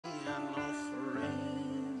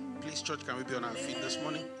His church, can we be on our feet this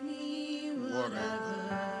morning?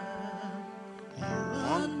 Whatever you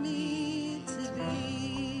want me to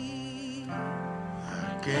be,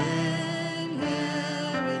 I came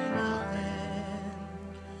here with nothing.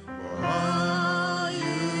 For all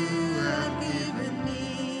you have given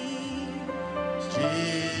me,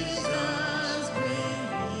 Jesus, bring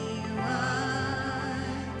me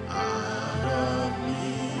wine out of me.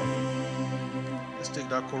 Let's take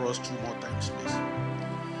that chorus 2 more times, please.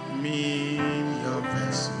 Me, your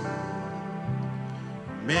vessel.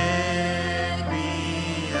 Make me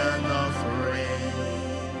an offering.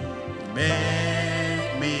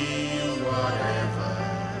 Make me whatever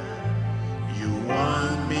you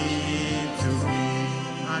want me to be.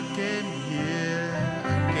 I came here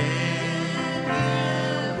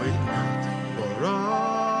with nothing but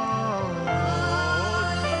all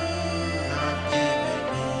you have given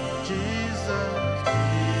me. Jesus,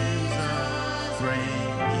 bring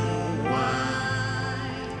you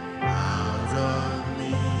wine out of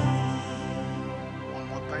me. One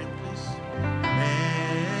more time, please.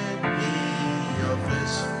 Make me your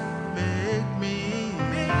vessel. Make me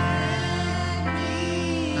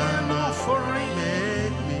an offering.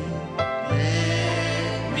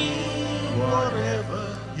 Make me whatever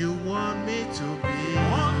you want me to be.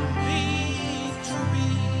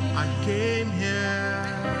 I came here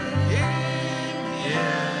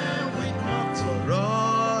with nothing. For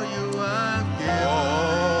all you have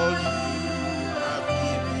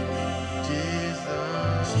given me.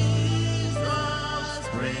 Jesus,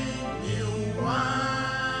 bring you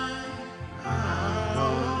wine out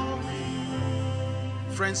of me.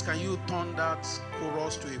 Friends, can you turn that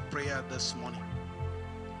chorus to a prayer this morning?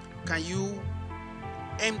 Can you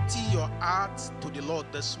empty your heart to the Lord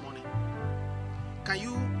this morning? Can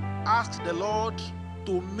you ask the Lord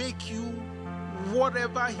to make you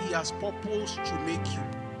whatever He has purposed to make you?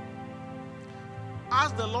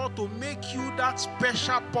 Ask the Lord to make you that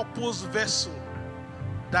special purpose vessel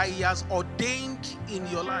that He has ordained in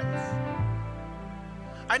your life.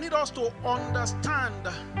 I need us to understand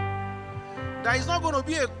that it's not going to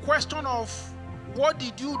be a question of what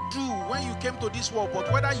did you do when you came to this world,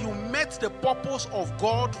 but whether you met the purpose of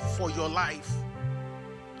God for your life.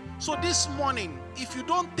 So this morning, if you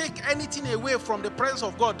don't take anything away from the presence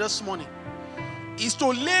of God this morning, is to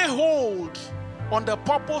lay hold on the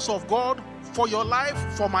purpose of God for your life,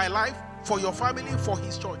 for my life, for your family, for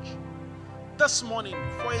His church. This morning,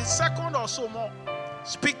 for a second or so more,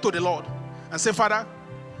 speak to the Lord and say, Father,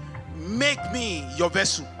 make me your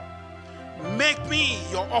vessel. Make me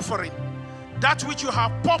your offering. That which you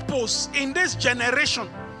have purpose in this generation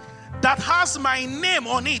that has my name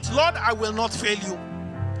on it, Lord, I will not fail you.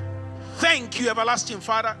 Thank you, everlasting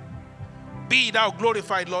Father. Be thou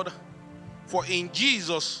glorified, Lord. For in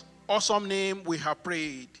Jesus' awesome name we have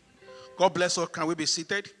prayed. God bless us. Can we be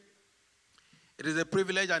seated? It is a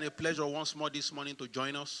privilege and a pleasure once more this morning to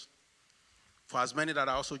join us. For as many that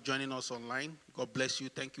are also joining us online, God bless you.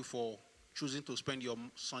 Thank you for choosing to spend your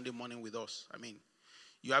Sunday morning with us. I mean,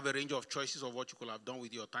 you have a range of choices of what you could have done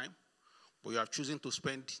with your time, but you have chosen to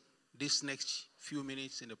spend this next few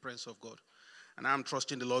minutes in the presence of God. And I'm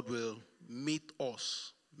trusting the Lord will meet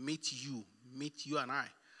us, meet you and I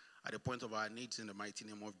at the point of our needs in the mighty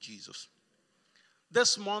name of Jesus.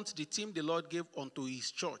 This month, the theme the Lord gave unto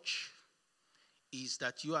His church is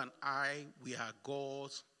that you and I, we are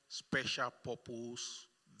God's special purpose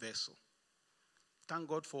vessel. Thank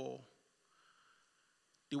God for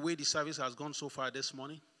the way the service has gone so far this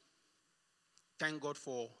morning. Thank God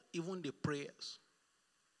for even the prayers.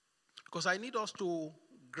 Because I need us to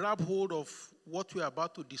grab hold of what we are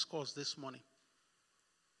about to discuss this morning.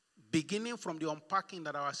 Beginning from the unpacking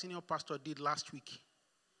that our senior pastor did last week.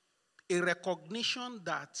 A recognition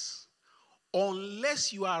that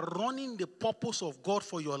unless you are running the purpose of God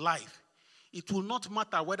for your life, it will not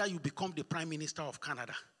matter whether you become the Prime Minister of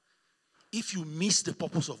Canada if you miss the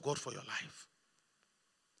purpose of God for your life.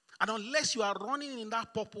 And unless you are running in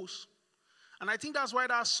that purpose, and I think that's why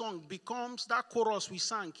that song becomes, that chorus we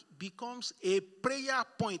sang, becomes a prayer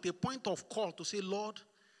point, a point of call to say, Lord,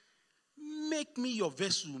 make me your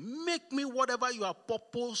vessel. Make me whatever you have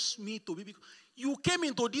purposed me to be. You came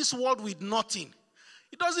into this world with nothing.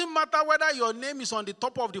 It doesn't matter whether your name is on the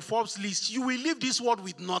top of the Forbes list. You will leave this world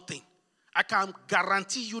with nothing. I can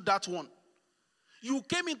guarantee you that one. You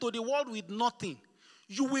came into the world with nothing.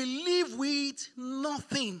 You will live with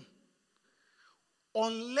nothing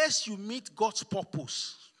unless you meet God's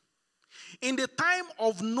purpose. In the time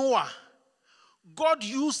of Noah, God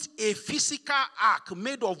used a physical ark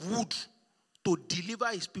made of wood to deliver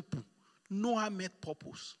his people. Noah met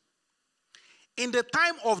purpose. In the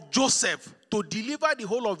time of Joseph, to deliver the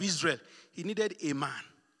whole of Israel, he needed a man.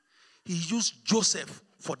 He used Joseph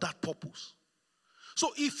for that purpose.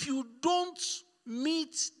 So if you don't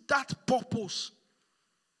meet that purpose,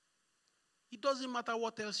 it doesn't matter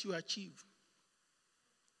what else you achieve.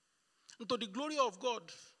 And to the glory of God,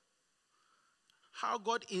 how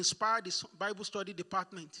God inspired this Bible study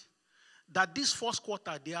department, that this first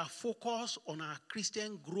quarter, they are focused on our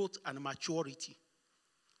Christian growth and maturity.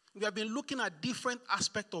 We have been looking at different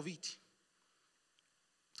aspects of it.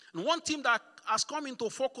 And one thing that has come into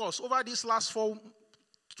focus over these last 2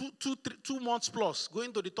 months plus,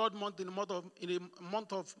 going to the third month in the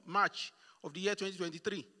month of March of the year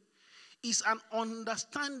 2023, is an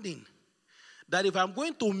understanding that if I'm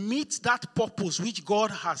going to meet that purpose which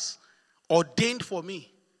God has ordained for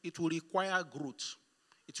me, it will require growth.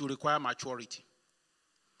 It will require maturity.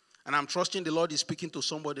 And I'm trusting the Lord is speaking to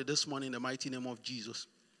somebody this morning in the mighty name of Jesus.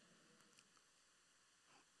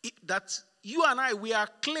 That you and I, we are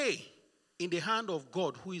clay in the hand of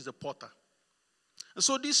God, who is the potter. And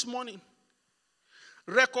so this morning,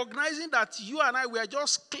 recognizing that you and I, we are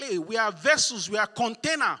just clay, we are vessels, we are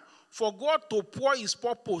container for God to pour his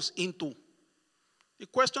purpose into. The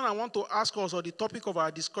question I want to ask us, or the topic of our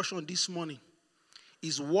discussion this morning,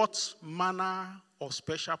 is what manner of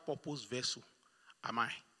special purpose vessel am I?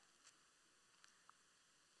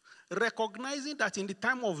 Recognizing that in the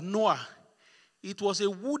time of Noah, it was a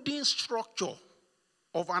wooden structure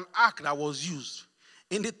of an ark that was used.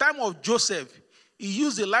 In the time of Joseph, he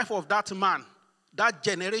used the life of that man, that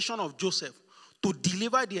generation of Joseph, to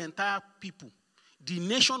deliver the entire people. The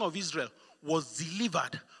nation of Israel was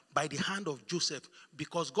delivered by the hand of Joseph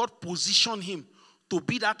because God positioned him to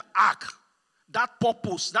be that ark, that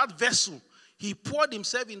purpose, that vessel. He poured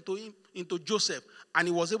himself into Joseph, and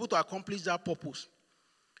he was able to accomplish that purpose.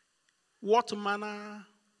 What manner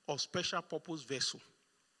of special purpose vessel?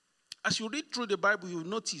 As you read through the Bible, you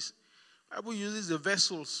notice the Bible uses the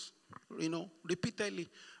vessels, repeatedly.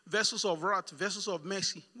 Vessels of wrath, vessels of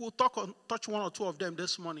mercy. We'll touch one or two of them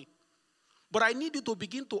this morning. But I need you to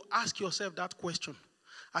begin to ask yourself that question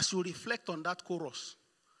as you reflect on that chorus.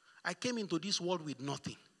 I came into this world with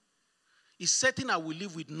nothing. It's certain I will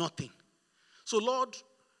live with nothing. So Lord,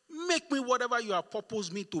 make me whatever you have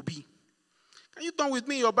purposed me to be. Can you turn with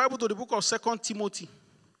me your Bible to the book of 2 Timothy?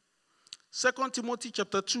 2 Timothy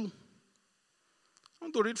chapter 2. I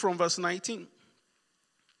want to read from verse 19.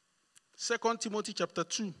 2 Timothy chapter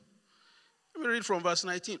 2. Let me read from verse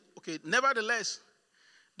 19. Okay, nevertheless,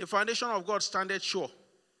 the foundation of God standeth sure.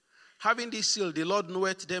 Having this seal, the Lord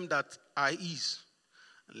knoweth them that are his.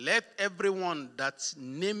 Let everyone that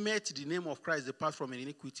nameth the name of Christ depart from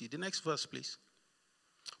iniquity. The next verse, please.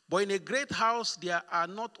 But in a great house there are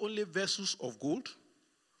not only vessels of gold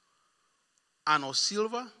and of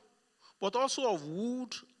silver, but also of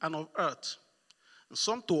wood and of earth, and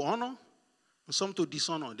some to honor and some to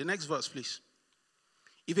dishonor. The next verse, please.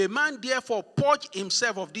 If a man therefore purge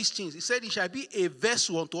himself of these things, he said he shall be a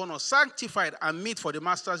vessel unto honor, sanctified and meet for the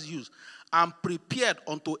master's use, and prepared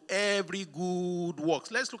unto every good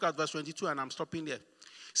works. Let's look at verse 22, and I'm stopping there.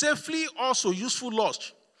 Say, flee also useful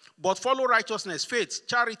lust, but follow righteousness, faith,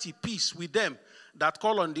 charity, peace with them that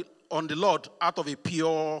call on the Lord out of a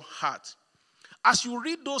pure heart. As you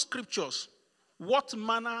read those scriptures, what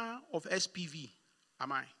manner of SPV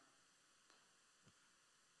am I?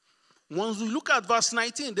 Once we look at verse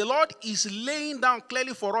 19, the Lord is laying down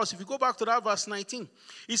clearly for us. If you go back to that verse 19,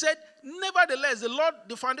 he said, nevertheless, the Lord,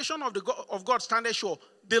 the foundation of God standeth sure.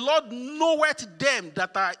 The Lord knoweth them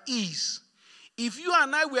that are his. If you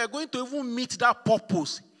and I, we are going to even meet that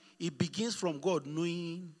purpose, it begins from God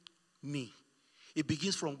knowing me. It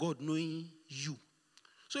begins from God knowing you.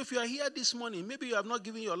 So if you are here this morning, maybe you have not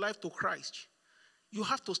given your life to Christ. You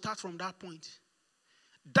have to start from that point.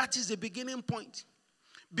 That is the beginning point.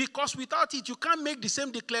 Because without it, you can't make the same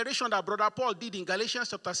declaration that Brother Paul did in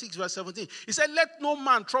Galatians chapter 6, verse 17. He said, let no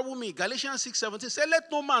man trouble me. Galatians 6, 17 said, let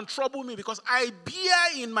no man trouble me because I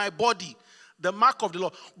bear in my body the mark of the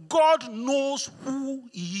Lord. God knows who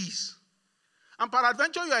he is. And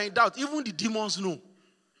peradventure you are in doubt, even the demons know.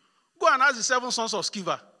 Go and ask the 7 sons of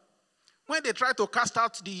Sceva. When they tried to cast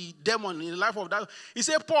out the demon in the life of that, he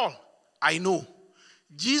said, Paul, I know.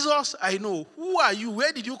 Jesus, I know. Who are you?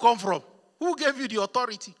 Where did you come from? Who gave you the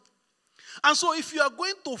authority? And so if you are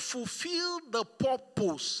going to fulfill the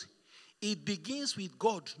purpose, it begins with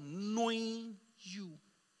God knowing you.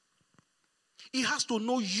 He has to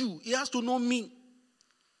know you. He has to know me.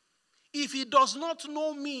 If he does not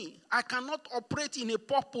know me, I cannot operate in a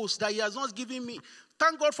purpose that he has not given me.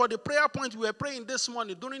 Thank God for the prayer point we were praying this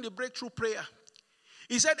morning during the breakthrough prayer.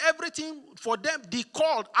 He said everything for them, they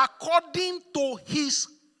called according to his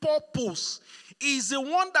purpose. He is the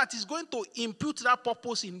one that is going to impute that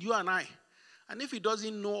purpose in you and I. And if he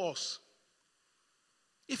doesn't know us,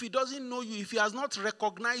 if he doesn't know you, if he has not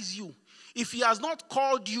recognized you, if he has not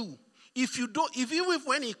called you, if even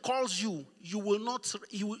when he calls you, you will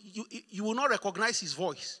not recognize his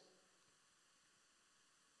voice.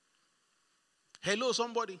 Hello,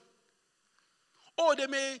 somebody. Oh,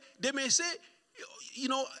 they may say,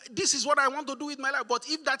 this is what I want to do with my life. But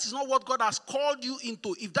if that is not what God has called you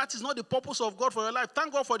into, if that is not the purpose of God for your life,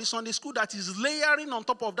 thank God for the Sunday school that is layering on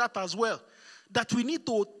top of that as well. That we need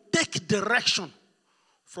to take direction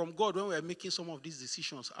from God when we are making some of these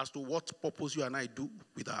decisions as to what purpose you and I do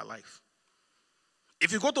with our life.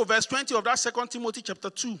 If you go to verse 20 of that 2 Timothy chapter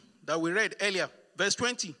 2 that we read earlier, verse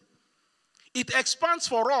 20, it expands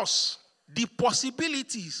for us the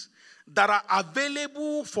possibilities that are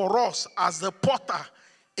available for us as the potter,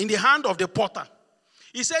 in the hand of the potter.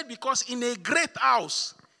 He said, because in a great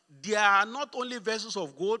house, there are not only vessels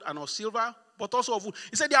of gold and of silver, but also of wood.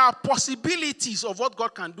 He said, there are possibilities of what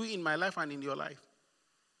God can do in my life and in your life.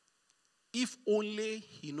 If only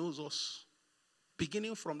he knows us.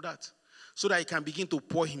 Beginning from that, so that he can begin to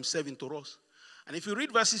pour himself into us. And if you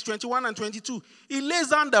read verses 21 and 22, he lays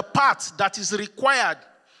down the path that is required.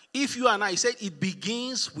 If you and I, he said, it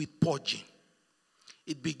begins with purging.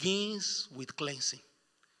 It begins with cleansing.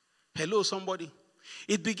 Hello, somebody.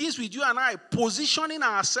 It begins with you and I positioning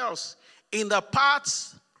ourselves in the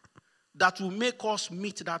paths that will make us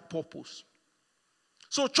meet that purpose.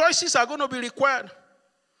 So choices are going to be required.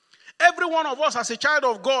 Every one of us as a child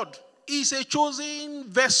of God is a chosen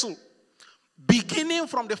vessel, beginning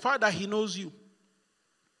from the fact that he knows you.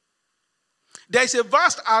 There is a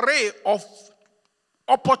vast array of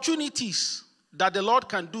opportunities that the Lord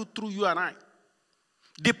can do through you and I.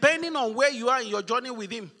 Depending on where you are in your journey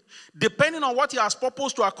with him, depending on what he has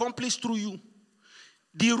purposed to accomplish through you,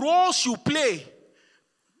 the roles you play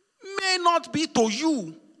may not be to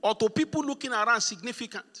you or to people looking around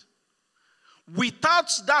significant. Without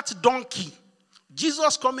that donkey,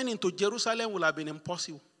 Jesus coming into Jerusalem would have been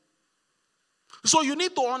impossible. So you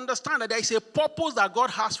need to understand that there is a purpose that God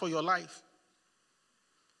has for your life.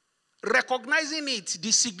 Recognizing it,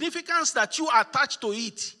 the significance that you attach to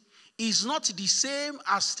it is not the same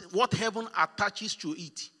as what heaven attaches to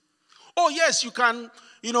it. Oh yes, you can,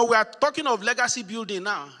 we are talking of legacy building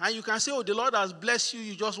now. And you can say, oh, the Lord has blessed you.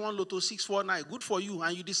 You just want Lotto 649. Good for you.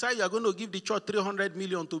 And you decide you are going to give the church 300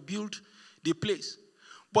 million to build the place.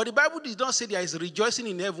 But the Bible does not say there is rejoicing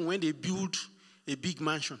in heaven when they build a big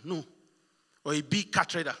mansion. No. Or a big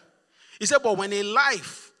cathedral. He said, but when a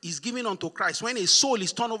life is given unto Christ, when a soul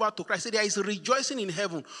is turned over to Christ, there is rejoicing in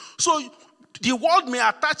heaven. So the world may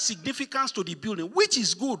attach significance to the building, which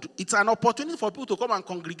is good. It's an opportunity for people to come and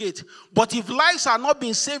congregate. But if lives are not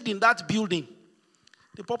being saved in that building,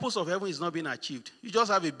 the purpose of heaven is not being achieved. You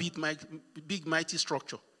just have a big mighty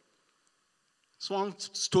structure. So one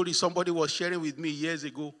story somebody was sharing with me years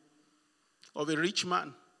ago of a rich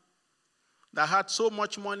man that had so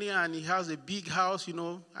much money and he has a big house, and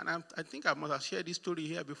I think I must have shared this story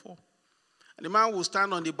here before. And the man will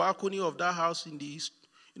stand on the balcony of that house in the,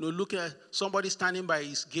 looking at somebody standing by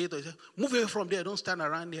his gate. Or he said, move away from there, don't stand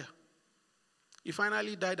around there. He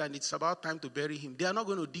finally died and it's about time to bury him. They are not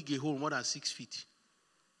going to dig a hole more than 6 feet.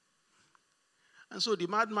 And so the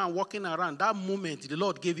madman walking around, that moment, the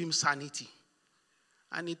Lord gave him sanity.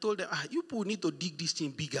 And he told them, you people need to dig this thing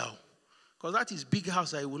bigger. Because that is big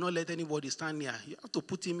house that he will not let anybody stand near. You have to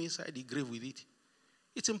put him inside the grave with it.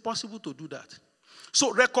 It's impossible to do that.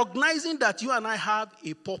 So recognizing that you and I have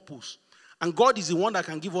a purpose, and God is the one that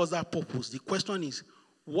can give us that purpose, the question is,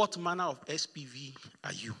 what manner of SPV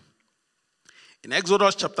are you? In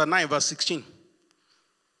Exodus chapter 9, verse 16,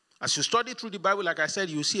 as you study through the Bible, like I said,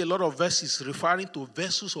 you see a lot of verses referring to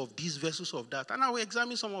vessels of this, vessels of that. And I will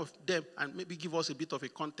examine some of them and maybe give us a bit of a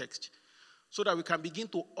context, so that we can begin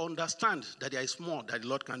to understand that there is more that the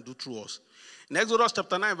Lord can do through us. In Exodus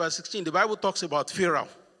chapter 9, verse 16, the Bible talks about Pharaoh.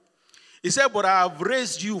 He said, but I have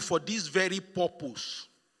raised you for this very purpose,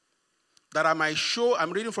 that I might show,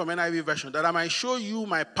 I'm reading from NIV version, that I might show you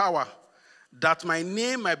my power, that my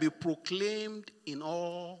name might be proclaimed in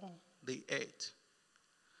all the earth.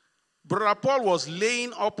 Brother Paul was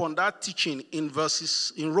laying up on that teaching in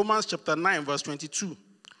Romans chapter 9, verse 22.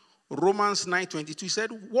 Romans 9:22, he said,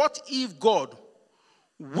 what if God,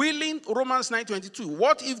 Romans 9:22,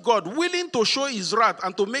 what if God, willing to show his wrath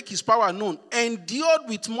and to make his power known, endured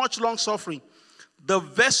with much long suffering the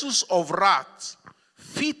vessels of wrath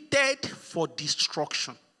fitted for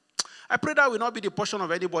destruction? I pray that will not be the portion of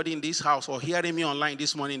anybody in this house or hearing me online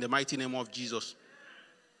this morning in the mighty name of Jesus.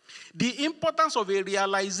 The importance of a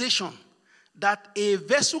realization that a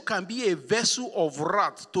vessel can be a vessel of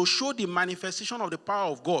wrath to show the manifestation of the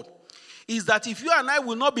power of God is that if you and I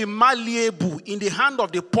will not be malleable in the hand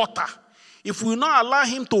of the potter, if we will not allow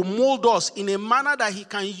him to mold us in a manner that he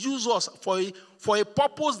can use us for a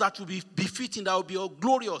purpose that will be befitting, that will be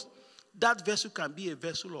glorious, that vessel can be a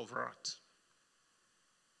vessel of wrath.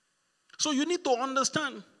 So you need to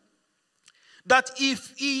understand that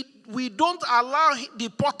if we don't allow the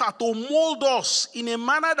potter to mold us in a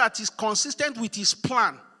manner that is consistent with his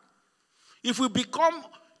plan, if we become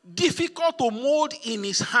difficult to mold in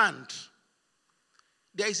his hand,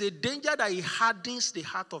 there is a danger that he hardens the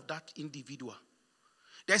heart of that individual.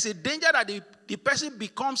 There's a danger that the person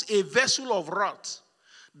becomes a vessel of wrath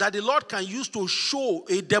that the Lord can use to show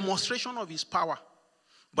a demonstration of his power.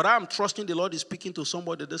 But I am trusting the Lord is speaking to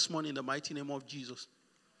somebody this morning in the mighty name of Jesus.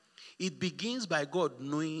 It begins by God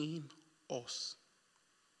knowing us.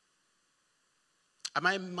 Am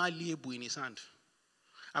I malleable in his hand?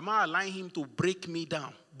 Am I allowing him to break me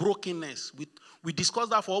down? Brokenness. We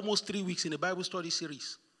discussed that for almost 3 weeks in the Bible study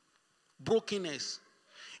series. Brokenness.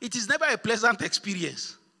 It is never a pleasant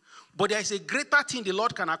experience. But there is a greater thing the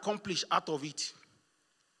Lord can accomplish out of it.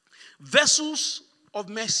 Vessels of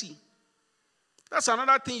mercy. That's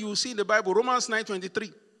another thing you will see in the Bible. Romans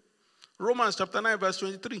 9:23. Romans chapter 9 verse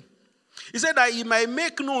 23. He said that he might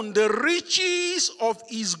make known the riches of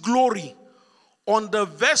his glory on the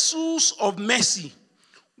vessels of mercy,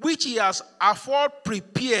 which he has afore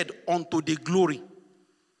prepared unto the glory.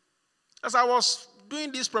 As I was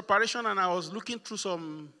doing this preparation and I was looking through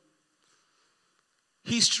some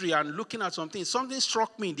history and looking at something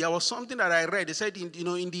struck me. There was something that I read. They said in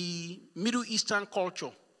the Middle Eastern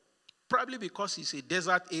culture, probably because it's a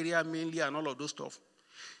desert area mainly and all of those stuff,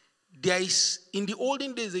 there is, in the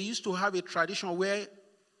olden days, they used to have a tradition where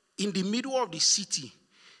in the middle of the city,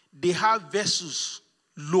 they have vessels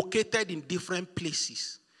located in different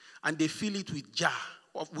places and they fill it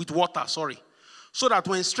with water, so that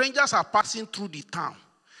when strangers are passing through the town,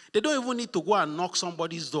 they don't even need to go and knock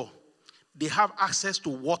somebody's door. They have access to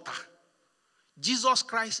water. Jesus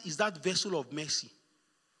Christ is that vessel of mercy.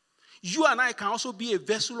 You and I can also be a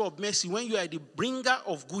vessel of mercy when you are the bringer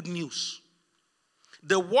of good news.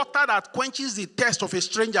 The water that quenches the thirst of a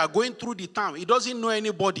stranger going through the town. He doesn't know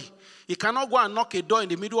anybody. He cannot go and knock a door in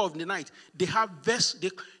the middle of the night. They have vessels,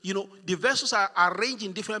 the vessels are arranged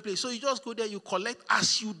in different places. So you just go there, you collect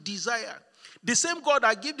as you desire. The same God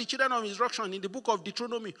that gave the children of instruction in the book of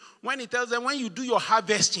Deuteronomy, when he tells them, when you do your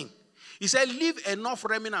harvesting, he said, leave enough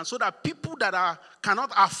remnant so that people that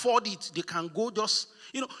cannot afford it, they can go just,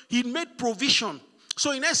 he made provision.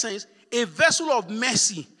 So in essence, a vessel of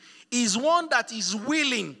mercy is one that is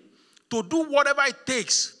willing to do whatever it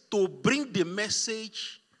takes to bring the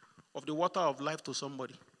message of the water of life to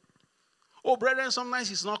somebody. Oh, brethren,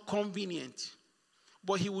 sometimes it's not convenient,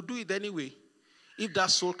 but he will do it anyway if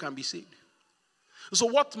that soul can be saved. So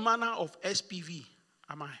what manner of SPV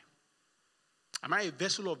am I? Am I a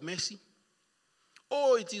vessel of mercy?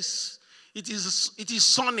 Oh, it is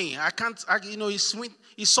sunny.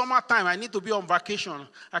 It's summertime. I need to be on vacation.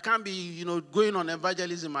 I can't be, going on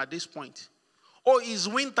evangelism at this point. Oh, it's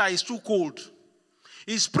winter. It's too cold.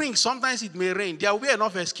 It's spring. Sometimes it may rain. There will be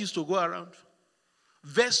enough excuse to go around.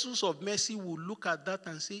 Vessels of mercy will look at that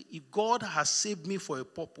and say, if God has saved me for a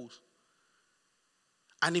purpose,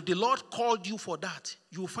 and if the Lord called you for that,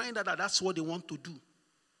 you will find out that that's what they want to do.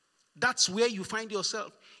 That's where you find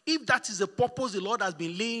yourself. If that is the purpose the Lord has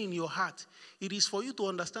been laying in your heart, it is for you to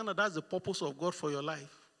understand that that's the purpose of God for your life.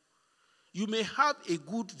 You may have a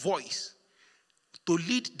good voice to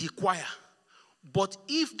lead the choir, but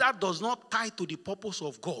if that does not tie to the purpose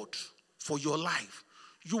of God for your life,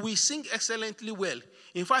 you will sing excellently well.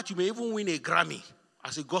 In fact, you may even win a Grammy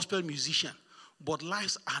as a gospel musician, but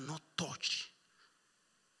lives are not touched.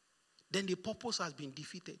 Then the purpose has been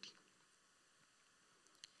defeated.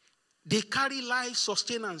 They carry life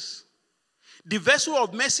sustenance. The vessel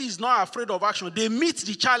of mercy is not afraid of action. They meet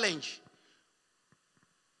the challenge.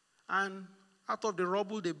 And out of the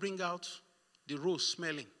rubble, they bring out the rose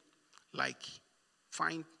smelling like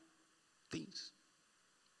fine things.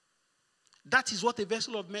 That is what a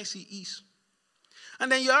vessel of mercy is.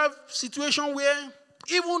 And then you have a situation where,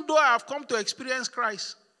 even though I have come to experience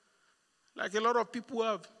Christ, like a lot of people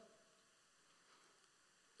have,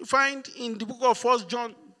 you find in the book of 1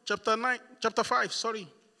 John chapter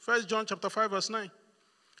 5 verse 9. He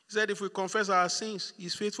said, if we confess our sins, he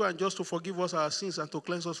is faithful and just to forgive us our sins and to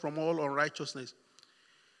cleanse us from all unrighteousness.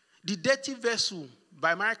 The dirty vessel,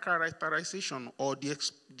 by my characterization or the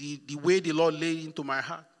way the Lord laid into my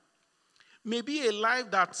heart, may be a life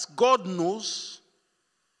that God knows,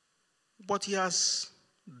 but he has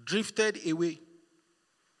drifted away.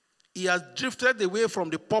 He has drifted away from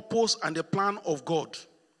the purpose and the plan of God.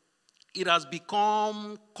 It has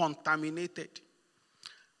become contaminated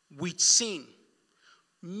with sin.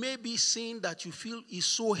 Maybe sin that you feel is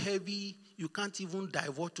so heavy you can't even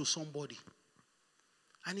divert to somebody.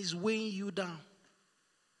 And it's weighing you down.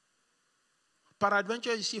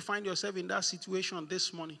 Peradventure, you still find yourself in that situation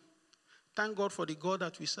this morning. Thank God for the God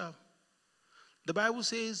that we serve. The Bible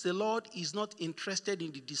says the Lord is not interested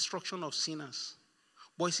in the destruction of sinners,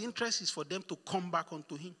 but his interest is for them to come back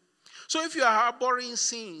unto him. So if you are harboring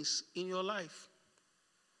sins in your life,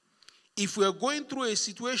 if we are going through a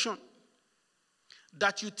situation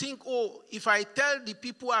that you think, oh, if I tell the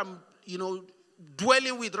people I'm,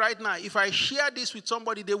 dwelling with right now, if I share this with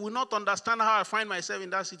somebody, they will not understand how I find myself in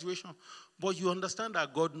that situation. But you understand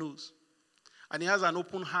that God knows. And he has an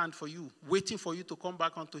open hand for you, waiting for you to come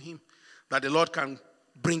back unto him, that the Lord can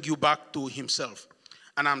bring you back to himself.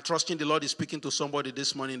 And I'm trusting the Lord is speaking to somebody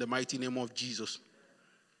this morning in the mighty name of Jesus.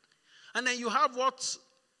 And then you have what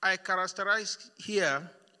I characterize here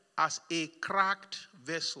as a cracked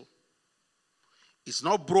vessel. It's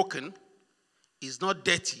not broken, it's not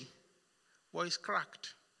dirty, but it's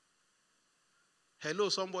cracked. Hello,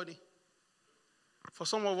 somebody. For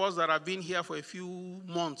some of us that have been here for a few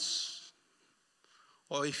months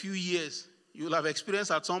or a few years, you will have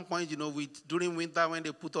experienced at some point, during winter when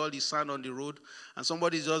they put all the sand on the road and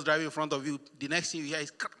somebody is just driving in front of you, the next thing you hear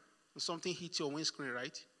is crack, and something hits your windscreen,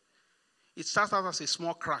 right? It starts out as a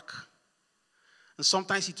small crack. And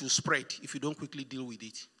sometimes it will spread if you don't quickly deal with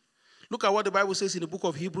it. Look at what the Bible says in the book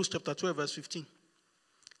of Hebrews chapter 12, verse 15.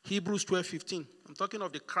 Hebrews 12:15. I'm talking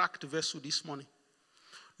of the cracked vessel this morning.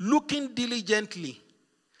 Looking diligently,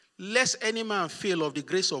 lest any man fail of the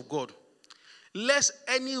grace of God, lest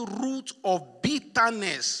any root of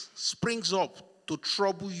bitterness springs up to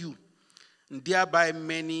trouble you, and thereby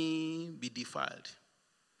many be defiled.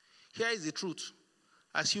 Here is the truth.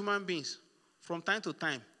 As human beings, from time to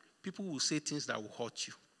time, people will say things that will hurt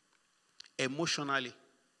you emotionally.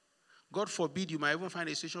 God forbid, you might even find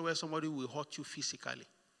a situation where somebody will hurt you physically.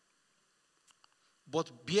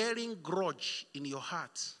 But bearing grudge in your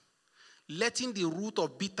heart, letting the root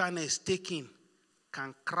of bitterness take in,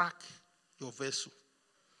 can crack your vessel.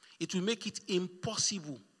 It will make it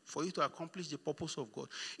impossible for you to accomplish the purpose of God.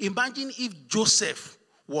 Imagine if Joseph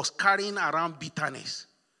was carrying around bitterness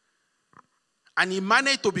and he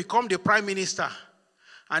managed to become the prime minister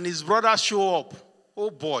and his brothers show up. Oh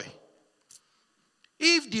boy.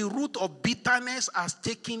 If the root of bitterness has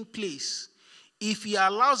taken place, if he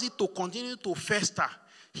allows it to continue to fester,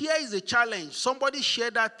 here is the challenge. Somebody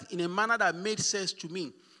shared that in a manner that made sense to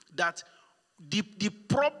me, that the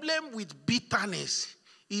problem with bitterness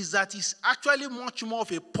is that it's actually much more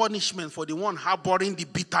of a punishment for the one harboring the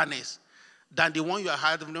bitterness than the one you are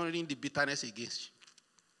harboring the bitterness against.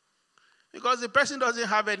 Because the person doesn't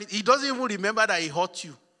have any, he doesn't even remember that he hurt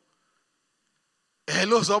you.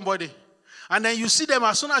 Hello, somebody. And then you see them,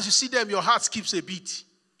 as soon as you see them, your heart skips a beat.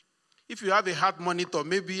 If you have a heart monitor,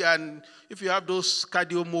 maybe, and if you have those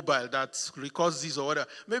cardio mobile that records this or whatever,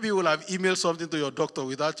 maybe you will have emailed something to your doctor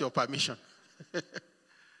without your permission.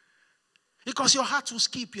 Because your heart will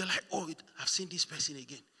skip. You're like, oh, I've seen this person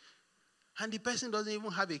again. And the person doesn't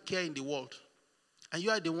even have a care in the world. And you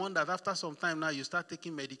are the one that after some time now, you start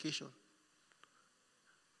taking medication.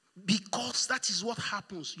 Because that is what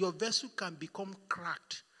happens. Your vessel can become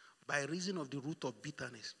cracked by reason of the root of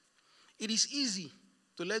bitterness. It is easy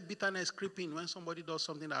to let bitterness creep in when somebody does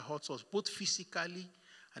something that hurts us, both physically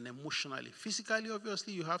and emotionally. Physically,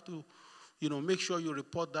 obviously, you have to, make sure you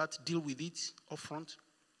report that, deal with it up front.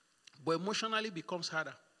 But emotionally it becomes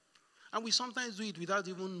harder. And we sometimes do it without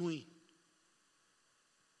even knowing.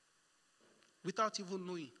 Without even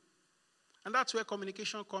knowing. And that's where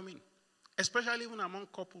communication comes in, especially even among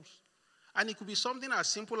couples. And it could be something as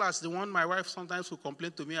simple as the one my wife sometimes will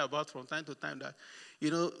complain to me about from time to time that,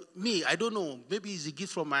 I don't know, maybe it's a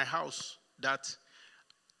gift from my house that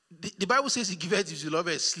the Bible says he giveth his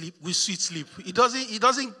beloved sleep with sweet sleep. It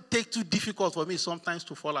doesn't take too difficult for me sometimes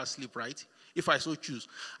to fall asleep, right? If I so choose.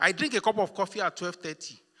 I drink a cup of coffee at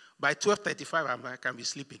 12:30. By 12:35, I can be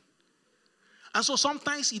sleeping. And so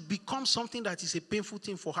sometimes it becomes something that is a painful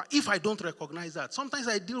thing for her if I don't recognize that. Sometimes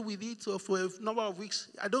I deal with it for a number of weeks.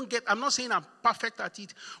 I'm not saying I'm perfect at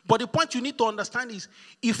it, but the point you need to understand is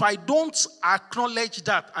if I don't acknowledge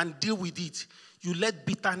that and deal with it, you let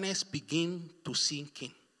bitterness begin to sink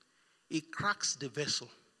in. It cracks the vessel.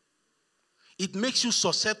 It makes you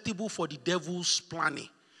susceptible for the devil's planning.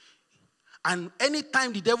 And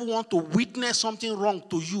anytime the devil wants to witness something wrong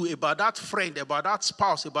to you about that friend, about that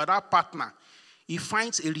spouse, about that partner, he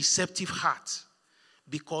finds a receptive heart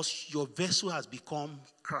because your vessel has become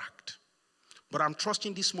cracked. But I'm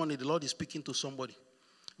trusting this morning the Lord is speaking to somebody.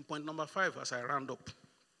 Point number 5 as I round up.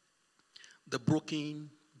 The broken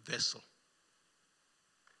vessel.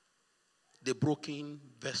 The broken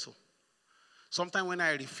vessel. Sometimes when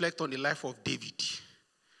I reflect on the life of David,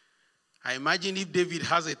 I imagine if David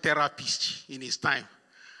has a therapist in his time,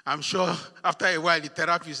 I'm sure after a while the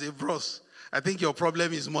therapist says, bros, I think your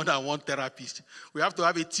problem is more than one therapist. We have to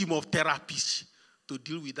have a team of therapists to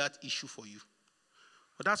deal with that issue for you.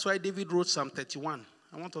 But that's why David wrote Psalm 31.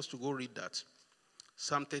 I want us to go read that.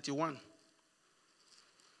 Psalm 31.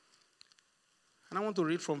 And I want to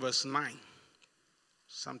read from verse 9.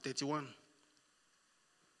 Psalm 31.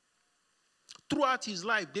 Throughout his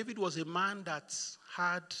life, David was a man that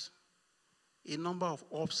had a number of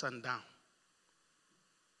ups and downs.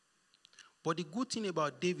 But the good thing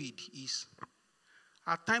about David is,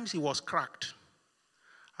 at times he was cracked.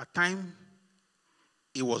 At times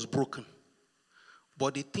he was broken.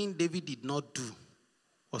 But the thing David did not do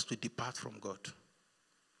was to depart from God.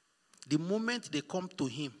 The moment they come to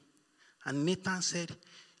him, and Nathan said,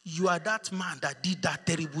 you are that man that did that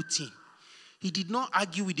terrible thing. He did not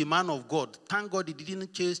argue with the man of God. Thank God he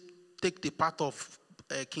didn't take the part of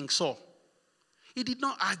King Saul. He did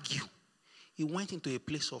not argue. He went into a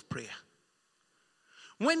place of prayer.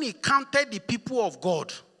 When he counted the people of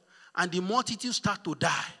God and the multitude start to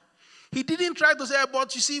die, he didn't try to say,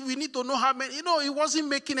 but you see, we need to know how many. He wasn't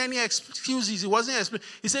making any excuses. He wasn't explaining.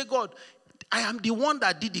 He said, God, I am the one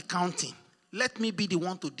that did the counting. Let me be the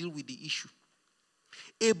one to deal with the issue.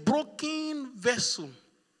 A broken vessel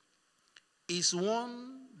is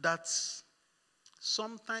one that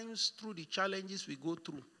sometimes through the challenges we go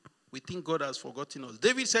through, we think God has forgotten us.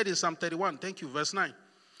 David said in Psalm 31, thank you, verse 9.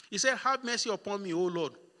 He said, have mercy upon me, O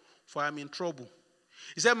Lord, for I am in trouble.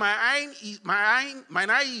 He said, my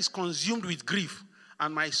eye is consumed with grief,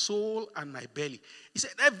 and my soul and my belly. He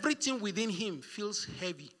said, everything within him feels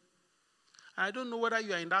heavy. I don't know whether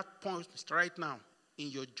you are in that point right now in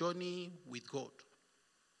your journey with God.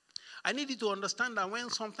 I need you to understand that when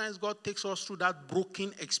sometimes God takes us through that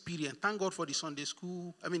broken experience, thank God for the Sunday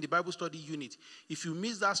school, the Bible study unit. If you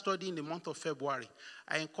miss that study in the month of February,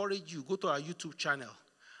 I encourage you, go to our YouTube channel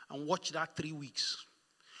and watch that 3 weeks.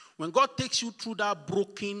 When God takes you through that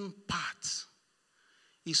broken part,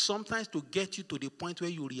 it's sometimes to get you to the point where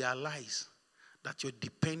you realize that your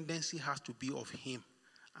dependency has to be of him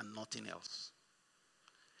and nothing else.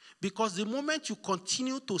 Because the moment you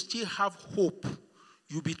continue to still have hope,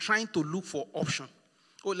 you'll be trying to look for option.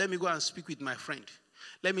 Oh, let me go and speak with my friend.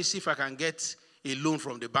 Let me see if I can get a loan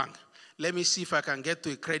from the bank. Let me see if I can get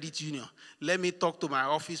to a credit union. Let me talk to my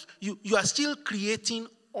office. You are still creating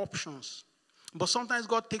options. But sometimes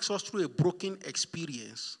God takes us through a broken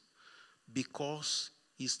experience because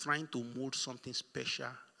he's trying to mold something special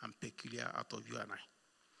and peculiar out of you and I.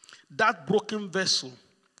 That broken vessel,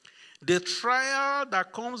 the trial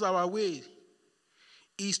that comes our way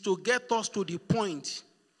is to get us to the point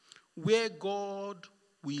where God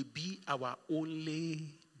will be our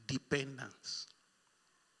only dependence.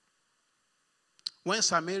 When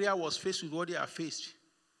Samaria was faced with what they have faced,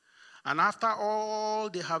 and after all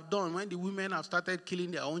they have done, when the women have started killing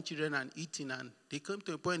their own children and eating, and they came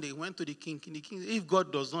to a point, they went to the king. The king, if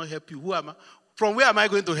God does not help you, from where am I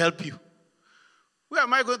going to help you? Where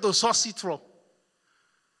am I going to source it from?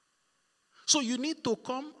 So you need to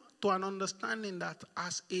come to an understanding that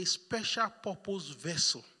as a special purpose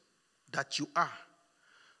vessel that you are,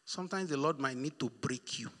 sometimes the Lord might need to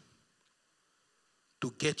break you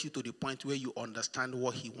to get you to the point where you understand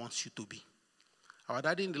what he wants you to be. Our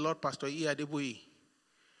daddy in the Lord, Pastor E. Adeboye,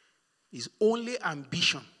 his only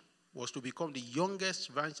ambition was to become the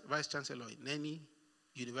youngest vice chancellor in any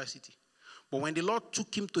university. But when the Lord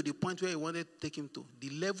took him to the point where he wanted to take him to, the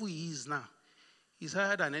level he is now, he's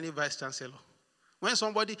higher than any vice chancellor. When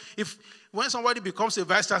somebody becomes a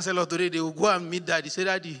vice chancellor today, they will go and meet daddy. Say,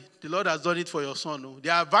 Daddy, the Lord has done it for your son. No?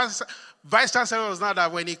 There are vice chancellors now that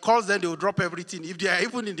when he calls them, they will drop everything. If they are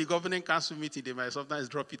even in the governing council meeting, they might sometimes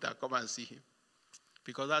drop it and come and see him.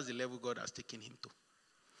 Because that's the level God has taken him to.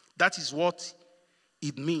 That is what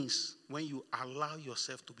it means when you allow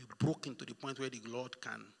yourself to be broken to the point where the Lord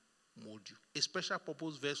can mold you. A special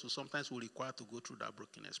purpose vessel sometimes will require to go through that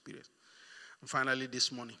broken experience. And finally,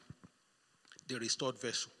 this morning, the restored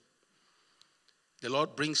vessel. The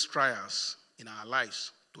Lord brings trials in our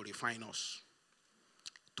lives to refine us,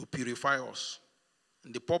 to purify us.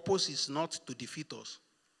 And the purpose is not to defeat us,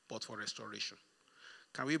 but for restoration.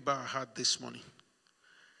 Can we bow our heart this morning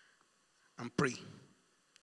and pray?